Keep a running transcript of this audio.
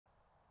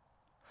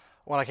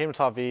When I came to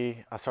Top V,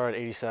 I started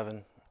at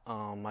 87.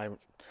 My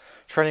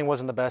training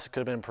wasn't the best; it could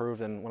have been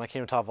improved. And when I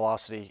came to Top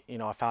Velocity,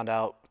 I found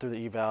out through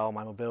the eval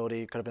my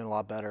mobility could have been a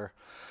lot better.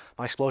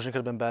 My explosion could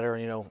have been better.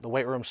 The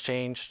weight room's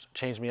changed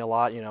me a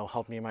lot.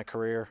 Helped me in my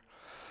career,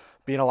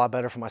 being a lot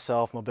better for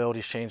myself.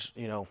 Mobility's changed.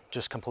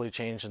 Just completely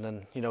changed. And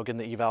then getting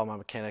the eval, my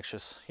mechanics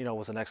just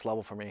was the next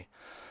level for me.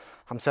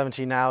 I'm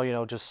 17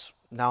 now. Just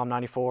now I'm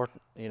 94.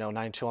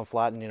 92 on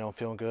flat, and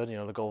feeling good.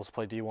 The goal is to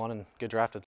play D1 and get drafted.